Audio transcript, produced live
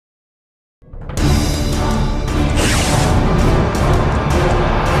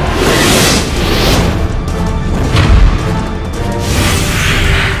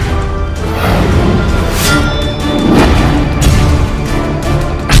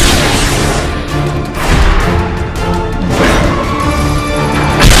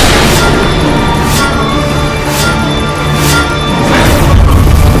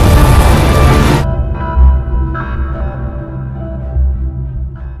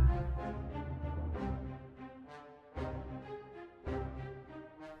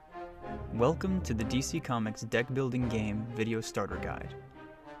Welcome to the DC Comics Deck Building Game Video Starter Guide.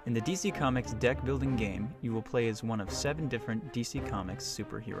 In the DC Comics Deck Building game, you will play as one of 7 different DC Comics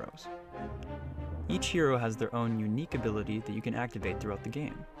superheroes. Each hero has their own unique ability that you can activate throughout the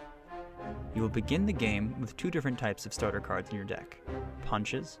game. You will begin the game with 2 different types of starter cards in your deck,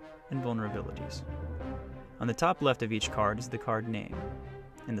 punches and vulnerabilities. On the top left of each card is the card name.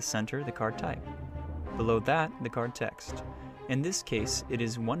 In the center, the card type. Below that, the card text. In this case, it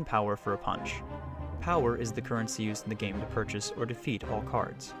is 1 power for a punch. Power is the currency used in the game to purchase or defeat all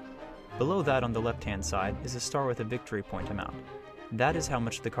cards. Below that on the left-hand side is a star with a victory point amount. That is how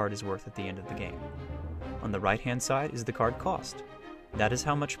much the card is worth at the end of the game. On the right-hand side is the card cost. That is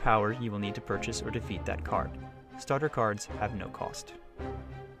how much power you will need to purchase or defeat that card. Starter cards have no cost.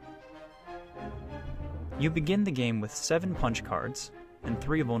 You begin the game with 7 punch cards and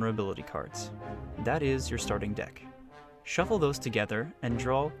 3 vulnerability cards. That is your starting deck. Shuffle those together and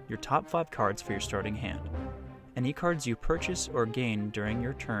draw your top 5 cards for your starting hand. Any cards you purchase or gain during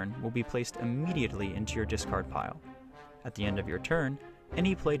your turn will be placed immediately into your discard pile. At the end of your turn,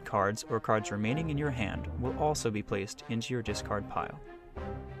 any played cards or cards remaining in your hand will also be placed into your discard pile.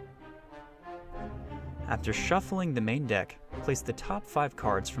 After shuffling the main deck, place the top 5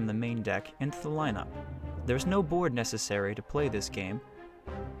 cards from the main deck into the lineup. There's no board necessary to play this game,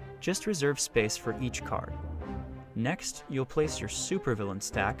 just reserve space for each card. Next, you'll place your supervillain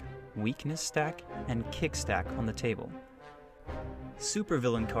stack, weakness stack, and kick stack on the table.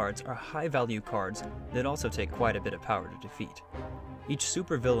 Supervillain cards are high-value cards that also take quite a bit of power to defeat. Each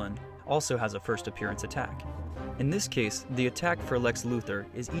supervillain also has a first appearance attack. In this case, the attack for Lex Luthor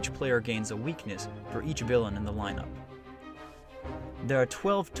is each player gains a weakness for each villain in the lineup. There are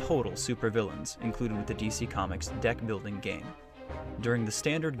 12 total supervillains included with the DC Comics deck building game. During the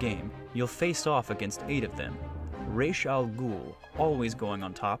standard game, you'll face off against 8 of them, Ra's al Ghul always going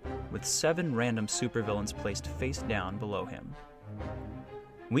on top, with 7 random supervillains placed face down below him.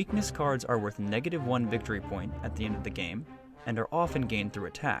 Weakness cards are worth -1 victory point at the end of the game, and are often gained through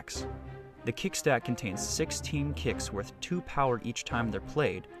attacks. The kick stack contains 16 kicks worth 2 power each time they're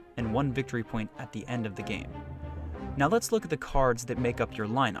played, and 1 victory point at the end of the game. Now let's look at the cards that make up your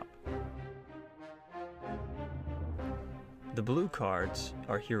lineup. The blue cards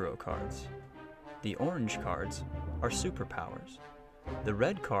are hero cards. The orange cards are superpowers. The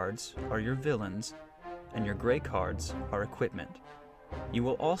red cards are your villains, and your gray cards are equipment. You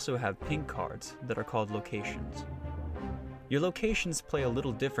will also have pink cards that are called locations. Your locations play a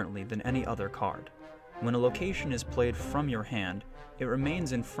little differently than any other card. When a location is played from your hand, it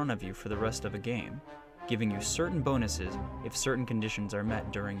remains in front of you for the rest of a game, giving you certain bonuses if certain conditions are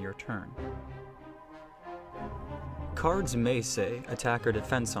met during your turn. Cards may say attack or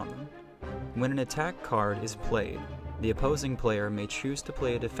defense on them. When an attack card is played, the opposing player may choose to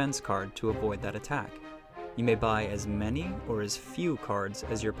play a defense card to avoid that attack. You may buy as many or as few cards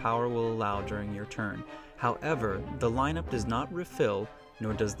as your power will allow during your turn. However, the lineup does not refill,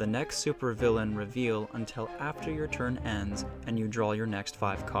 nor does the next supervillain reveal until after your turn ends and you draw your next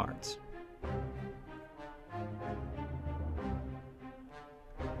 5 cards.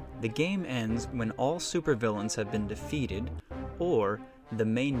 The game ends when all supervillains have been defeated, or the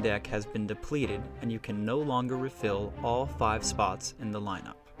main deck has been depleted and you can no longer refill all 5 spots in the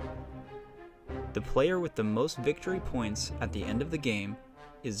lineup. The player with the most victory points at the end of the game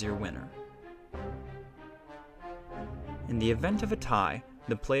is your winner. In the event of a tie,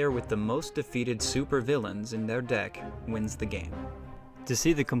 the player with the most defeated supervillains in their deck wins the game. To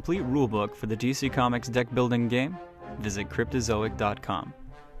see the complete rulebook for the DC Comics deck building game, visit Cryptozoic.com.